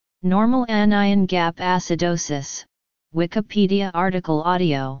Normal anion gap acidosis, Wikipedia article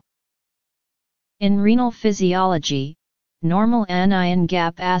audio. In renal physiology, normal anion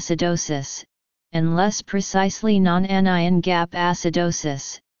gap acidosis, and less precisely non-anion gap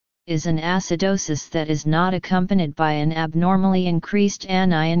acidosis, is an acidosis that is not accompanied by an abnormally increased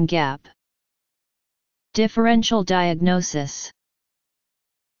anion gap. Differential diagnosis.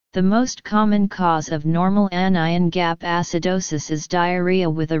 The most common cause of normal anion gap acidosis is diarrhea,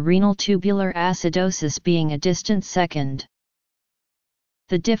 with a renal tubular acidosis being a distant second.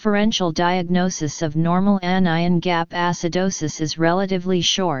 The differential diagnosis of normal anion gap acidosis is relatively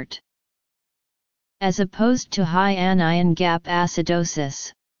short. As opposed to high anion gap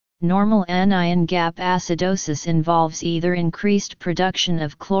acidosis, normal anion gap acidosis involves either increased production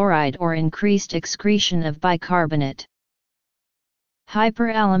of chloride or increased excretion of bicarbonate.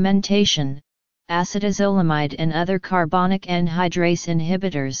 Hyperalimentation, acetazolamide and other carbonic anhydrase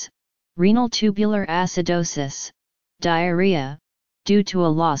inhibitors, renal tubular acidosis, diarrhea, due to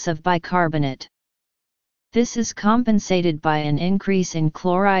a loss of bicarbonate. This is compensated by an increase in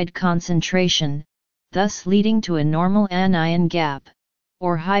chloride concentration, thus leading to a normal anion gap,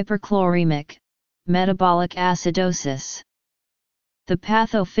 or hyperchloremic, metabolic acidosis. The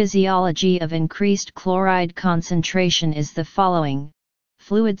pathophysiology of increased chloride concentration is the following.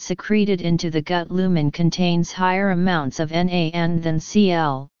 Fluid secreted into the gut lumen contains higher amounts of NaN than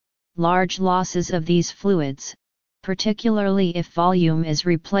Cl. Large losses of these fluids, particularly if volume is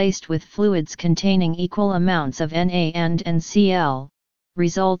replaced with fluids containing equal amounts of NaN and Cl,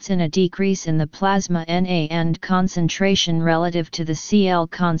 results in a decrease in the plasma NaN concentration relative to the Cl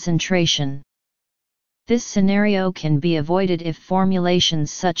concentration. This scenario can be avoided if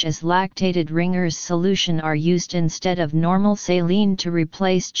formulations such as lactated Ringer's solution are used instead of normal saline to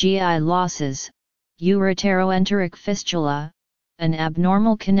replace GI losses. Ureteroenteric fistula, an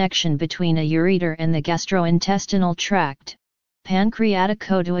abnormal connection between a ureter and the gastrointestinal tract.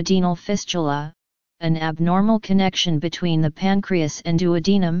 Pancreaticoduodenal fistula, an abnormal connection between the pancreas and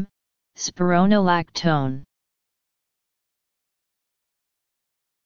duodenum. Spironolactone.